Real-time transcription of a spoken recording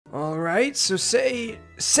Alright, so say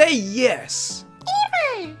yes.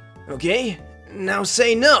 Eva! Okay, now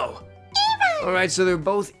say no. Eva! Alright, so they're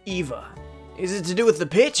both Eva. Is it to do with the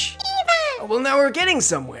pitch? Eva! Oh, well, now we're getting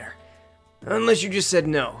somewhere. Unless you just said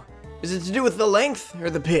no. Is it to do with the length or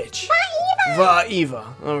the pitch? Va Eva! Va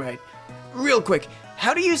Eva. Alright. Real quick,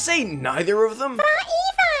 how do you say neither of them? Va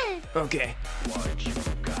Eva! Okay. What you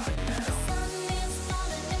got now?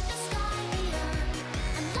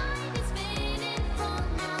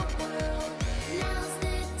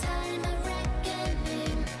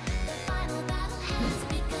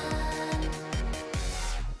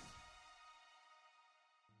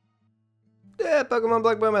 Yeah, Pokemon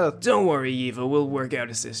Black Metal. Don't worry, Eva, we'll work out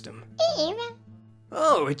a system. Eva!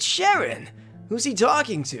 Oh, it's Sharon! Who's he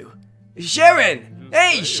talking to? Sharon!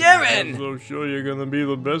 Hey, Sharon! I'm so sure you're gonna be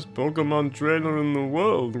the best Pokemon trainer in the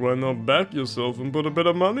world. Why not back yourself and put a bit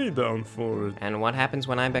of money down for it? And what happens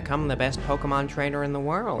when I become the best Pokemon trainer in the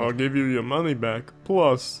world? I'll give you your money back,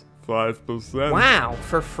 plus 5%. Wow,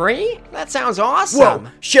 for free? That sounds awesome!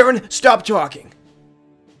 Whoa! Sharon, stop talking!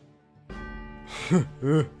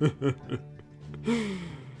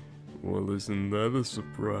 Well, isn't that a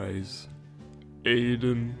surprise?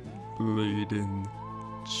 Aiden, Bladen,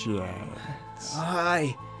 Chad.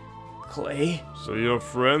 Hi, Clay. So you're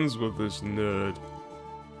friends with this nerd?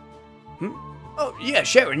 Oh, yeah,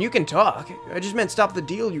 Sharon, you can talk. I just meant stop the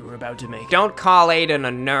deal you were about to make. Don't call Aiden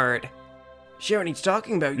a nerd. Sharon, he's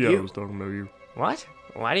talking about Yeah, I you. was talking about you. What?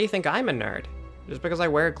 Why do you think I'm a nerd? Just because I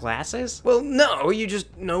wear glasses? Well, no, you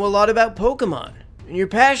just know a lot about Pokemon, and you're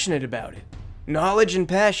passionate about it. Knowledge and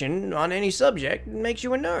passion on any subject makes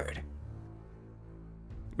you a nerd.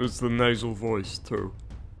 It's the nasal voice, too.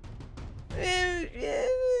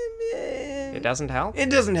 It doesn't help?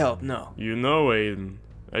 It doesn't help, no. You know, Aiden,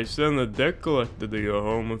 I sent a deck collector to your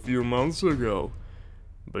home a few months ago,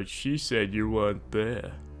 but she said you weren't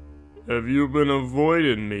there. Have you been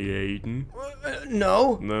avoiding me, Aiden?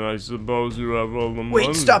 No. Then I suppose you have all the money.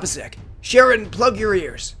 Wait, stop a sec. Sharon, plug your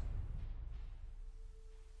ears.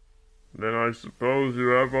 Then I suppose you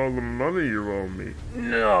have all the money you owe me.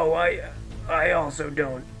 No, I also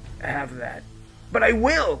don't have that. But I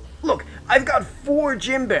will! Look, I've got 4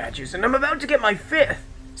 gym badges, and I'm about to get my 5th.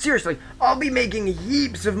 Seriously, I'll be making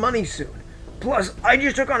heaps of money soon. Plus, I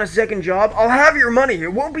just took on a second job. I'll have your money.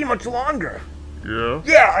 It won't be much longer. Yeah?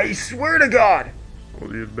 Yeah, I swear to God.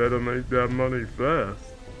 Well, you'd better make that money fast.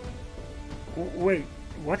 Wait,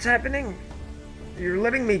 what's happening? You're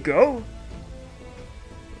letting me go?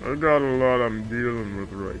 I got a lot I'm dealing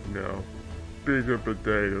with right now. Bigger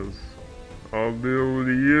potatoes. I'll deal with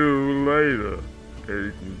you later,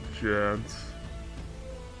 Aiden Chance.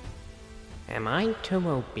 Am I too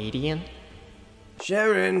obedient?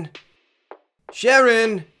 Sharon!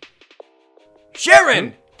 Sharon!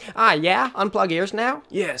 Sharon! Ah, yeah? Unplug ears now?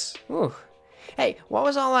 Yes. Ooh. Hey, what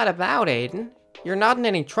was all that about, Aiden? You're not in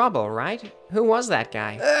any trouble, right? Who was that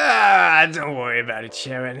guy? Don't worry about it,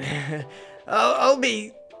 Sharon. I'll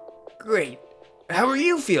be great. How are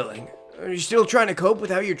you feeling? Are you still trying to cope with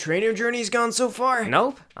how your trainer journey's gone so far?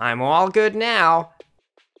 Nope, I'm all good now.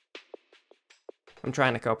 I'm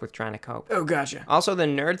trying to cope with trying to cope. Oh, gotcha. Also, the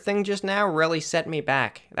nerd thing just now really set me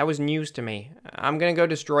back. That was news to me. I'm gonna go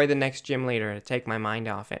destroy the next gym leader to take my mind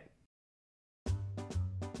off it.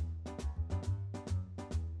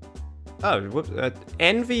 Oh, whoops.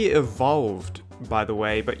 Envy evolved, by the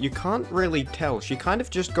way, but you can't really tell. She kind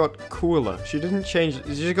of just got cooler. She didn't change,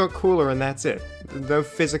 she just got cooler and that's it. No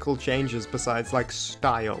physical changes besides, like,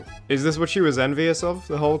 style. Is this what she was envious of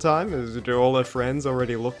the whole time? Do all her friends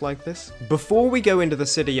already look like this? Before we go into the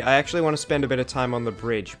city, I actually want to spend a bit of time on the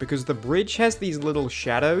bridge, because the bridge has these little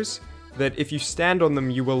shadows that if you stand on them,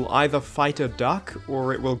 you will either fight a duck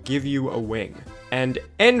or it will give you a wing. And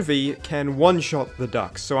Envy can one-shot the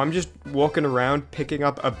ducks, so I'm just walking around picking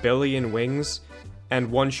up a billion wings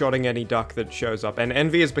and one-shotting any duck that shows up, and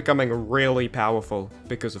Envy is becoming really powerful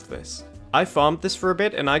because of this. I farmed this for a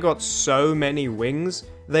bit and I got so many wings.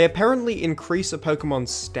 They apparently increase a Pokemon's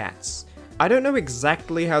stats. I don't know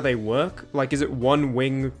exactly how they work. Like, is it 1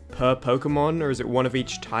 wing per Pokemon, or is it 1 of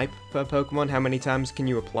each type per Pokemon? How many times can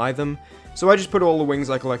you apply them? So I just put all the wings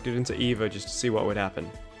I collected into Eva just to see what would happen.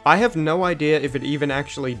 I have no idea if it even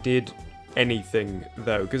actually did anything,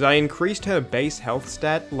 though, because I increased her base health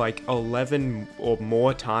stat like 11 or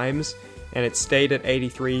more times, and it stayed at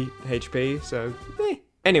 83 HP, so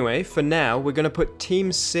Anyway, for now, we're gonna put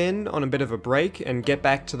Team Sin on a bit of a break and get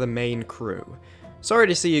back to the main crew. Sorry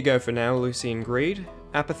to see you go for now, Lucy and Greed.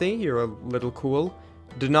 Apathy, you're a little cool.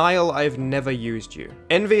 Denial, I've never used you.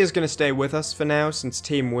 Envy is gonna stay with us for now, since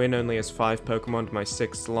Team Win only has 5 Pokemon to my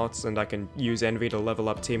 6 slots, and I can use Envy to level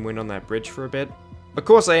up Team Win on that bridge for a bit. Of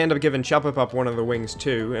course, I end up giving Chuppapup one of the wings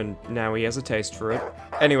too, and now he has a taste for it.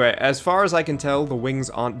 Anyway, as far as I can tell, the wings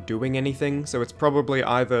aren't doing anything, so it's probably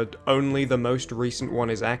either only the most recent one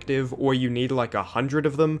is active, or you need like 100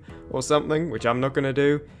 of them, or something, which I'm not gonna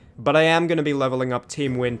do. But I am gonna be leveling up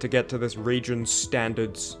Team Win to get to this region's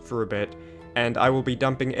standards for a bit, and I will be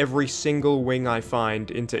dumping every single wing I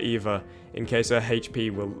find into Eva, in case her HP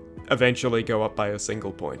will eventually go up by a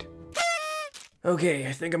single point. Okay,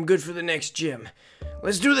 I think I'm good for the next gym.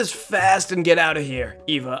 Let's do this fast and get out of here.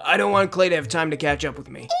 Eva, I don't want Clay to have time to catch up with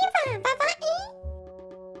me. Eva,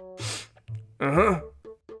 Uh-huh.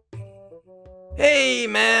 Hey,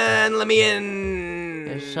 man, let me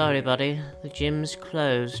in. Sorry, buddy. The gym's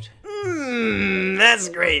closed. That's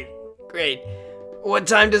great. Great. What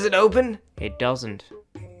time does it open? It doesn't.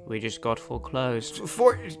 We just got foreclosed.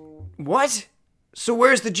 What? So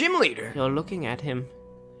where's the gym leader? You're looking at him.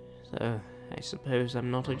 So, I suppose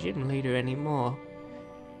I'm not a gym leader anymore.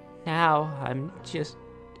 Now, I'm just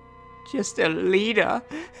a leader.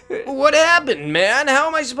 What happened, man? How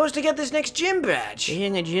am I supposed to get this next gym badge?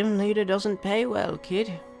 Being a gym leader doesn't pay well,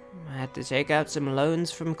 kid. I had to take out some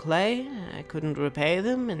loans from Clay. I couldn't repay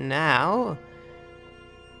them, and now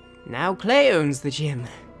Clay owns the gym.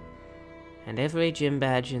 And every gym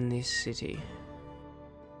badge in this city.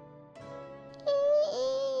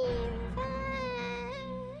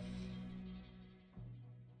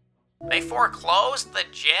 They foreclosed the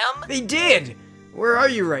gym? They did! Where are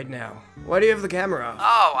you right now? Why do you have the camera off?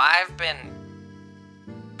 Oh, I've been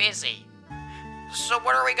busy. So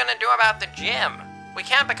what are we gonna do about the gym? We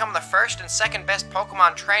can't become the first and second best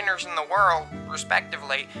Pokemon trainers in the world,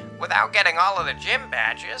 respectively, without getting all of the gym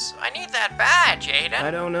badges. I need that badge, Aiden.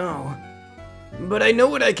 I don't know. But I know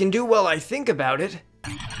what I can do while I think about it.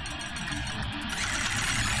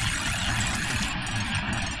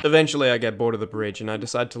 Eventually I get bored of the bridge and I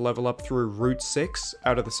decide to level up through Route 6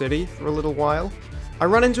 out of the city for a little while. I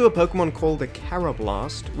run into a Pokemon called a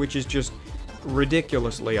Carablast, which is just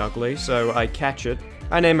ridiculously ugly, so I catch it.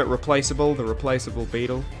 I name it Replaceable, the replaceable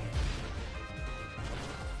beetle.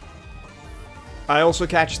 I also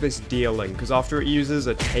catch this Deerling, because after it uses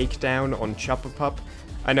a takedown on Chuppapup,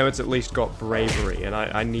 I know it's at least got bravery, and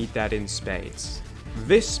I need that in spades.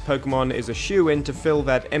 This Pokemon is a shoo-in to fill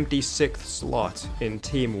that empty 6th slot in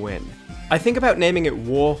Team Win. I think about naming it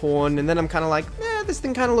Warhorn, and then I'm kind of like, this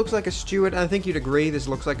thing kind of looks like a Stewart, and I think you'd agree this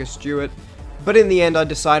looks like a Stewart. But in the end, I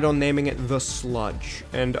decide on naming it The Sludge,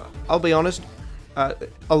 and I'll be honest, a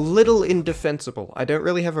little indefensible. I don't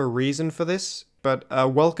really have a reason for this, but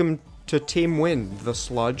welcome to Team Win, The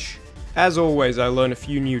Sludge. As always, I learn a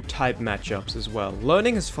few new type matchups as well.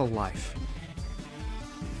 Learning is for life.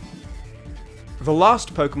 The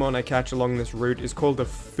last Pokemon I catch along this route is called a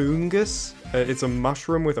Fungus. It's a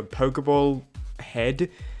mushroom with a Pokeball head.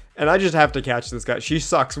 And I just have to catch this guy. She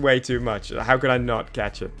sucks way too much. How could I not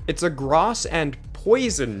catch it? It's a grass and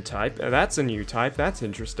poison type. That's a new type. That's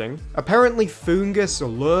interesting. Apparently Fungus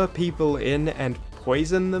lure people in and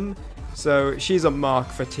poison them. So she's a mark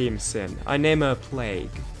for Team Sin. I name her Plague.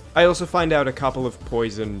 I also find out a couple of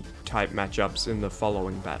poison type matchups in the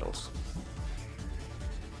following battles.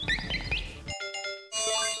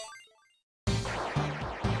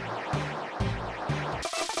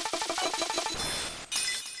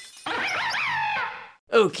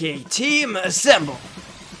 Okay, team, assemble.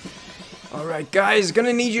 Alright guys,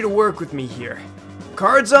 gonna need you to work with me here.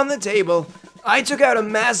 Cards on the table. I took out a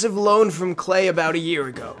massive loan from Clay about a year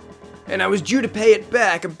ago, and I was due to pay it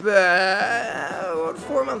back about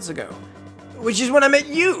 4 months ago. Which is when I met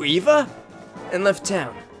you, Eva, and left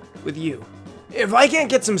town with you. If I can't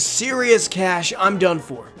get some serious cash, I'm done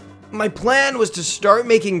for. My plan was to start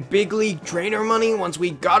making big league trainer money once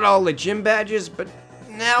we got all the gym badges, but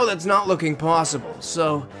now that's not looking possible,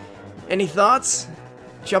 so... Any thoughts?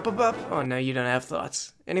 Chuppapup? Oh, no, you don't have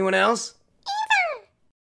thoughts. Anyone else?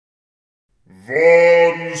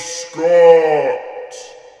 Von Scott!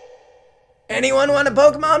 Anyone want a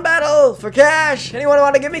Pokemon battle for cash? Anyone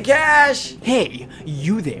want to give me cash? Hey,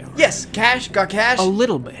 you there. Yes, cash, got cash? A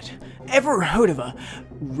little bit. Ever heard of a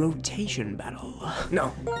rotation battle?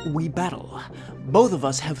 No. We battle. Both of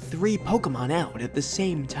us have 3 Pokemon out at the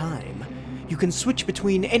same time. You can switch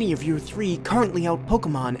between any of your 3 currently out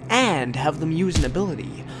Pokemon and have them use an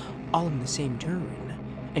ability, all in the same turn.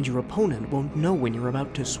 And your opponent won't know when you're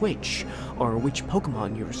about to switch, or which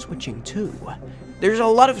Pokemon you're switching to. There's a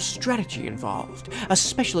lot of strategy involved,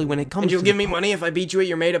 especially when it comes to— And you'll give me money if I beat you at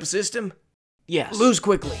your made-up system? Yes. Lose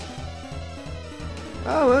quickly.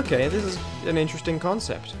 Oh, okay, this is an interesting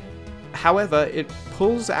concept. However, it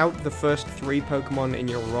pulls out the first 3 Pokemon in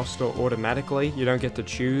your roster automatically. You don't get to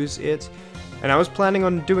choose it. And I was planning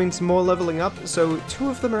on doing some more leveling up, so 2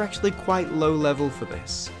 of them are actually quite low level for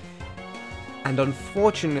this. And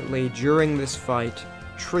unfortunately, during this fight,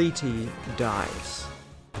 Treaty dies.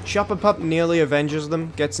 Chopperpup nearly avenges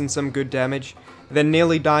them, gets in some good damage, then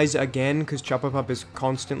nearly dies again because Chopperpup is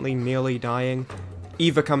constantly nearly dying.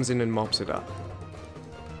 Eva comes in and mops it up.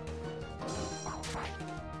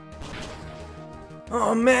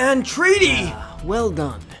 Oh man, Treaty! Well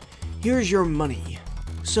done. Here's your money.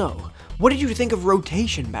 So, what did you think of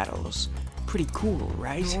rotation battles? Pretty cool,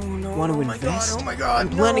 right? Want to invest? Oh my god, I'm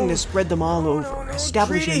planning no. to spread them all over,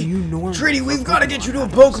 establish a Treaty, new norm. Treaty, for we've got to get Pokemon you to a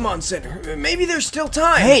battles. Pokemon Center. Maybe there's still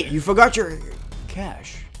time. Hey, you forgot your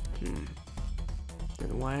cash. Don't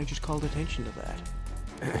know why I just called attention to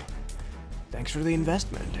that. Thanks for the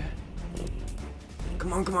investment.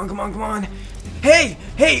 Come on, come on, come on, come on. Hey,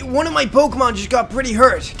 hey, one of my Pokemon just got pretty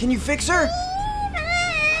hurt. Can you fix her?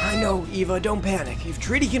 I know, Eva, don't panic. If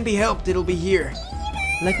Treaty can be helped, it'll be here.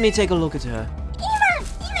 Let me take a look at her.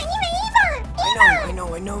 I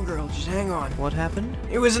know, girl. Just hang on. What happened?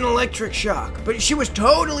 It was an electric shock, but she was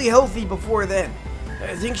totally healthy before then.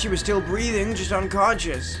 I think she was still breathing, just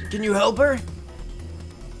unconscious. Can you help her?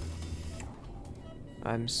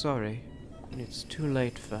 I'm sorry. It's too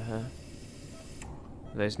late for her.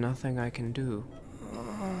 There's nothing I can do.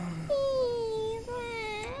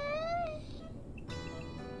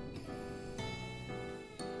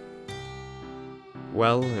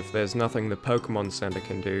 Well, if there's nothing the Pokemon Center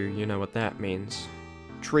can do, you know what that means.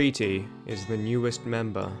 Treaty is the newest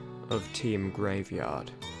member of Team Graveyard.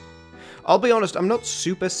 I'll be honest, I'm not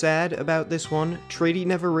super sad about this one. Treaty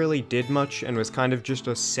never really did much and was kind of just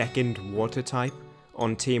a second water type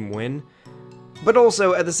on Team Win. But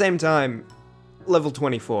also, at the same time, level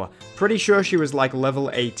 24. Pretty sure she was like level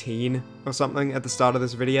 18 or something at the start of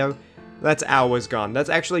this video. That's hours gone. That's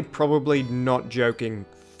actually probably, not joking,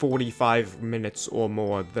 45 minutes or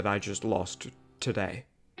more that I just lost today.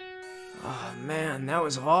 Oh man, that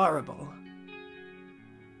was horrible.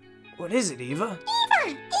 What is it, Eva?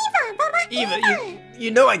 Eva,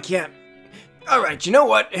 you know I can't. Alright, you know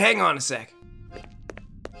what? Hang on a sec.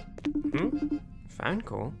 Phone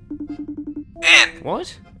call? And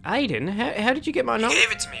What? Aiden, how did you get my you number?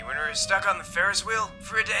 gave it to me when we were stuck on the Ferris wheel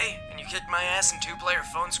for a day, and you kicked my ass in 2-player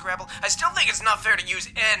phone Scrabble. I still think it's not fair to use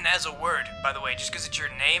N as a word, by the way, just because it's your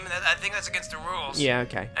name. I think that's against the rules. Yeah,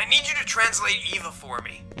 okay. I need you to translate Eva for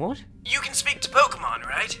me. What? You can speak to Pokemon,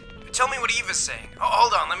 right? Tell me what Eva's saying. Oh,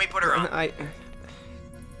 hold on, let me put her on.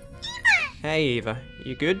 Hey, Eva.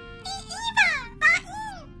 You good?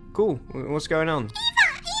 Cool. What's going on?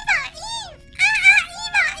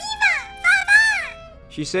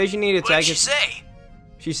 She says you need to What did take she it. say?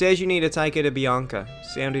 She says you need to take her to Bianca.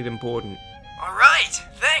 Sounded important. Alright,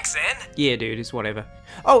 thanks, N. Yeah, dude, it's whatever.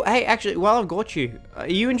 Oh, hey, actually, while I've got you, are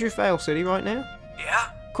you in Drufale City right now? Yeah?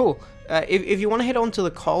 Cool. If you want to head on to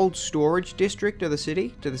the cold storage district of the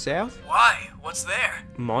city, to the south, Why? What's there?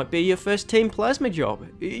 might be your first Team Plasma job.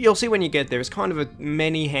 You'll see when you get there. It's kind of a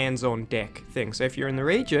many hands on deck thing, so if you're in the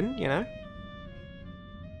region, you know.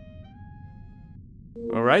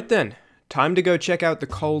 Alright then, time to go check out the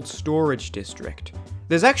cold storage district.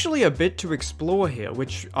 There's actually a bit to explore here,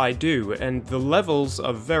 which I do, and the levels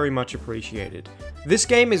are very much appreciated. This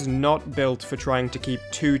game is not built for trying to keep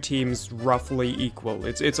 2 teams roughly equal.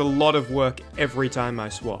 It's a lot of work every time I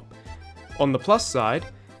swap. On the plus side,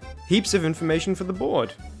 heaps of information for the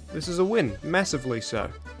board. This is a win, massively so.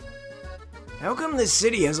 How come this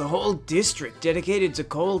city has a whole district dedicated to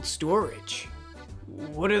cold storage?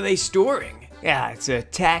 What are they storing? Yeah, it's a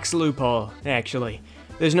tax loophole, actually.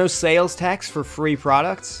 There's no sales tax for free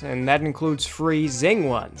products, and that includes free Zing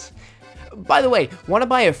ones. By the way, want to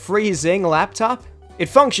buy a free Zing laptop? It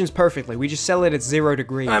functions perfectly, we just sell it at 0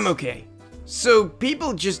 degrees. I'm okay. So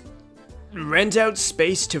people just rent out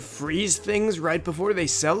space to freeze things right before they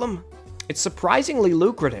sell them? It's surprisingly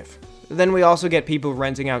lucrative. Then we also get people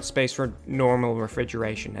renting out space for normal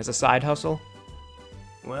refrigeration as a side hustle.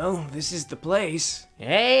 Well, this is the place.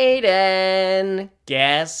 Aiden,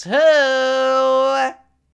 guess who?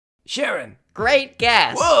 Sharon. Great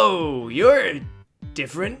guess. Whoa, you're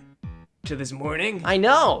different to this morning. I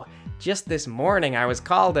know. Just this morning I was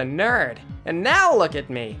called a nerd, and now look at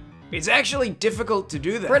me. It's actually difficult to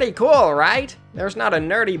do that. Pretty cool, right? There's not a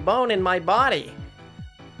nerdy bone in my body.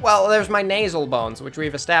 Well, there's my nasal bones, which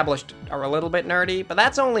we've established are a little bit nerdy, but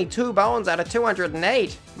that's only 2 bones out of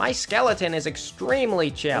 208. My skeleton is extremely I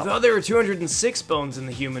chill. thought there were 206 bones in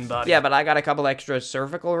the human body. Yeah, but I got a couple extra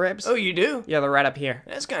cervical ribs. Oh, you do? Yeah, they're right up here.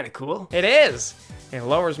 That's kind of cool. It is. It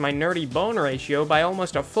lowers my nerdy bone ratio by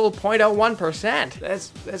almost a full 0.01%.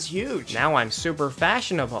 That's huge. Now I'm super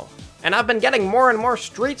fashionable. And I've been getting more and more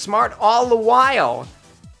street smart all the while.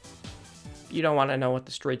 You don't want to know what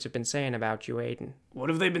the streets have been saying about you, Aiden. What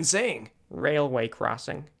have they been saying? Railway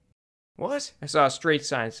crossing. What? I saw a street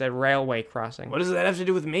sign that said railway crossing. What does that have to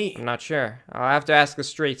do with me? I'm not sure. I'll have to ask the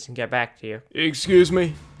streets and get back to you. Excuse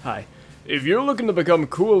me? Hi. If you're looking to become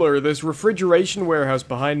cooler, this refrigeration warehouse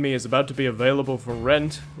behind me is about to be available for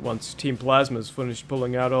rent once Team Plasma's finished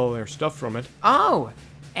pulling out all their stuff from it. Oh,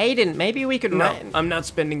 Aiden, maybe we could No, rent. I'm not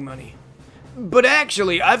spending money. But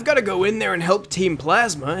actually, I've got to go in there and help Team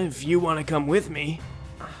Plasma if you want to come with me.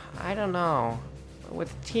 I don't know.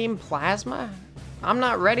 With Team Plasma? I'm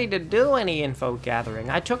not ready to do any info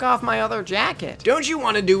gathering. I took off my other jacket. Don't you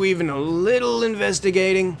want to do even a little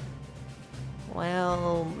investigating?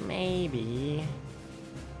 Well, maybe.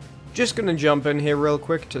 Just gonna jump in here real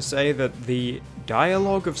quick to say that the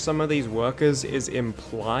dialogue of some of these workers is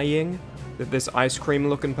implying that this ice cream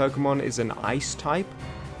looking Pokemon is an ice type,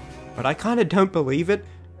 but I kinda don't believe it,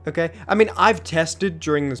 okay? I mean, I've tested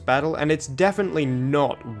during this battle and it's definitely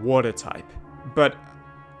not water type, but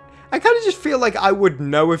I kind of just feel like I would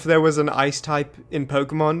know if there was an ice type in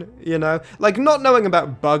Pokemon, you know? Like, not knowing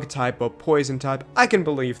about bug type or poison type, I can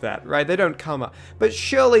believe that, right? They don't come up. But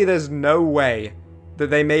surely there's no way that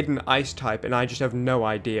they made an ice type and I just have no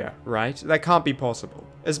idea, right? That can't be possible.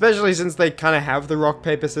 Especially since they kind of have the rock,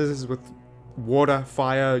 paper, scissors with water,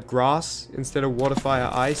 fire, grass instead of water, fire,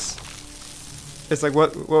 ice. It's like,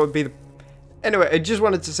 what would be the... Anyway, I just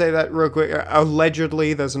wanted to say that real quick.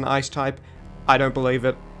 Allegedly, there's an ice type. I don't believe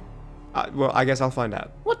it. Well, I guess I'll find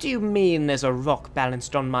out. What do you mean there's a rock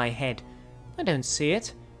balanced on my head? I don't see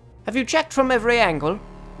it. Have you checked from every angle?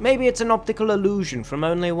 Maybe it's an optical illusion from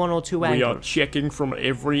only one or two angles. We are checking from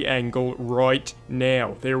every angle right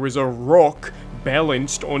now. There is a rock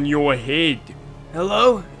balanced on your head.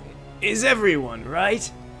 Hello? Is everyone,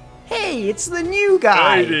 right? Hey, it's the new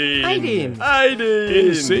guy! Aiden! Aiden!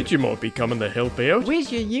 Aiden! Said you might be coming to help out.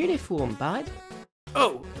 Where's your uniform, bud?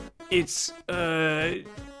 Oh, it's,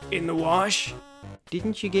 in the wash?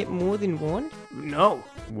 Didn't you get more than one? No.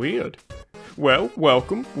 Weird. Well,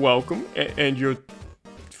 welcome. And your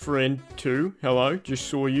friend too. Hello, just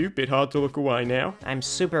saw you. Bit hard to look away now. I'm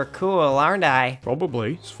super cool, aren't I?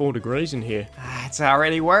 Probably. It's 4 degrees in here. It's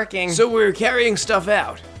already working. So we're carrying stuff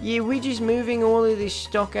out. Yeah, we're just moving all of this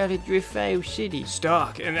stock out of DreadOut City.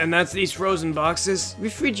 Stock, and that's these frozen boxes?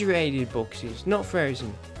 Refrigerated boxes, not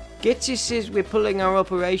frozen. Getsis says we're pulling our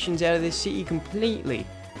operations out of the city completely.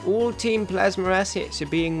 All Team Plasma assets are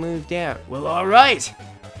being moved out. Well, alright.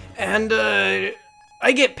 And,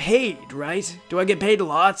 I get paid, right? Do I get paid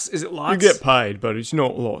lots? Is it lots? You get paid, but it's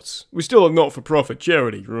not lots. We're still a not-for-profit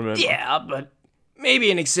charity, remember? Yeah, but maybe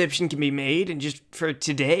an exception can be made, and just for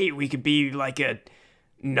today, we could be like a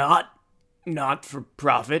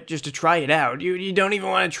not-for-profit, just to try it out. You don't even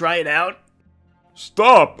want to try it out?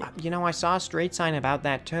 Stop! You know, I saw a street sign about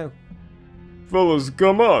that too. Fellas,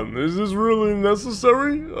 come on. Is this really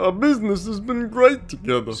necessary? Our business has been great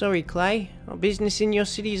together. Sorry, Clay. Our business in your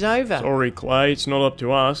city's over. Sorry, Clay. It's not up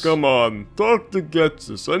to us. Come on, talk to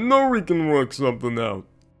Getsus. I know we can work something out.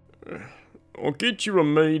 I'll get you a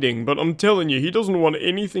meeting, but I'm telling you, he doesn't want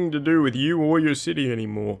anything to do with you or your city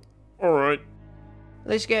anymore. Alright.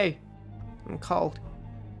 Let's go. I'm cold.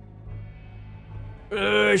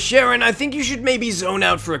 Sharon, I think you should maybe zone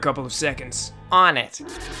out for a couple of seconds. On it.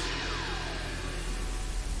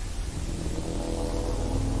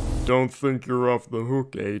 Don't think you're off the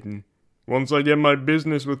hook, Aiden. Once I get my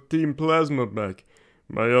business with Team Plasma back,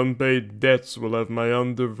 my unpaid debts will have my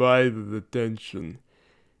undivided attention.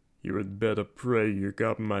 You had better pray you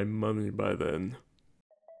got my money by then.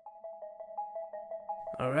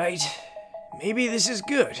 Alright, maybe this is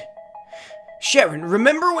good. Sharon,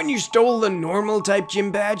 remember when you stole the normal type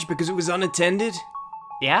gym badge because it was unattended?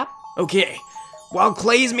 Yeah? Okay, while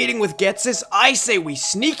Clay's meeting with Getsus, I say we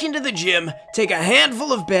sneak into the gym, take a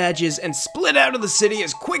handful of badges, and split out of the city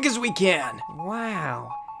as quick as we can.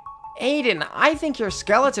 Wow. Aiden, I think your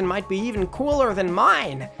skeleton might be even cooler than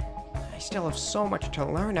mine. I still have so much to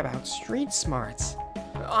learn about street smarts.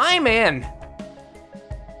 I'm in.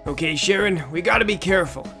 Okay, Sharon, we gotta be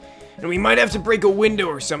careful. And we might have to break a window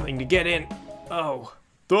or something to get in. Oh.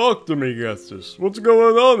 Talk to me, Getsus. What's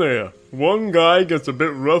going on here? One guy gets a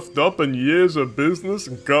bit roughed up and years of business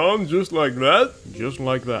gone just like that? Just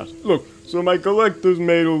like that. Look, so my collector's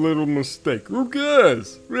made a little mistake. Who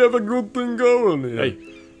cares? We have a good thing going here. Hey,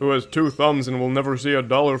 who has 2 thumbs and will never see a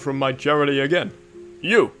dollar from my charity again?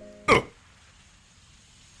 You!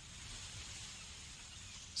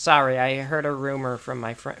 Sorry, I heard a rumor from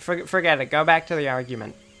my friend. Forget it, go back to the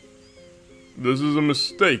argument. This is a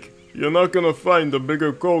mistake. You're not gonna find a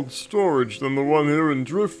bigger cold storage than the one here in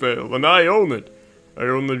Driftveil, and I own it. I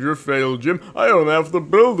own the Driftveil gym. I own half the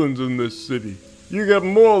buildings in this city. You get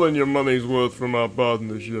more than your money's worth from our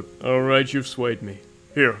partnership. Alright, you've swayed me.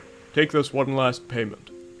 Here, take this one last payment.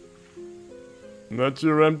 That's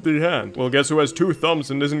your empty hand. Well, guess who has 2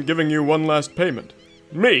 thumbs and isn't giving you one last payment?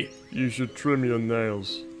 Me! You should trim your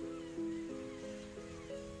nails.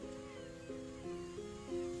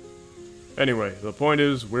 Anyway, the point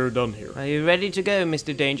is, we're done here. Are you ready to go,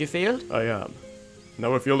 Mr. Dangerfield? I am.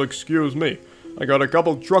 Now if you'll excuse me, I got a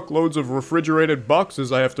couple truckloads of refrigerated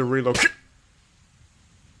boxes I have to relocate.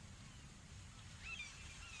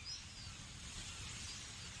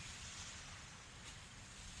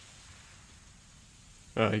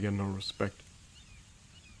 I get no respect.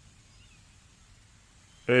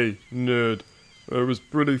 Hey, nerd. That was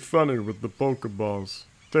pretty funny with the Pokeballs.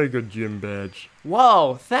 Take a gym badge.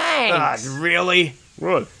 Whoa, thanks! Really?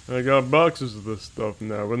 What? I got boxes of this stuff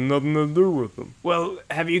now with nothing to do with them. Well,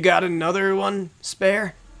 have you got another one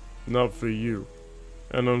spare? Not for you.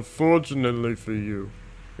 And unfortunately for you,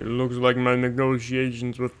 it looks like my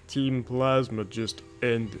negotiations with Team Plasma just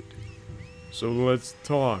ended. So let's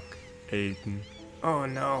talk, Aiden. Oh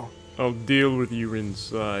no. I'll deal with you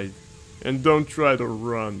inside. And don't try to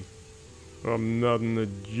run. I'm not in a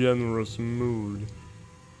generous mood.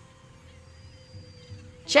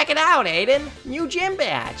 Check it out, Aiden. New gym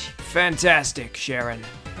badge. Fantastic, Sharon.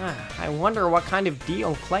 I wonder what kind of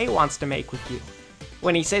deal Clay wants to make with you.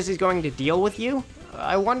 When he says he's going to deal with you,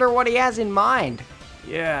 I wonder what he has in mind.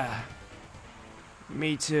 Yeah.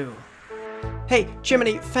 Me too. Hey,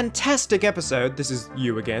 Jiminy, fantastic episode. This is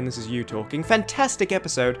you again, this is you talking. Fantastic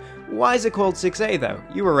episode. Why is it called 6A though?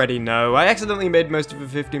 You already know. I accidentally made most of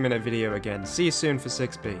a 50-minute video again. See you soon for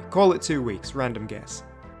 6B. Call it 2 weeks, random guess.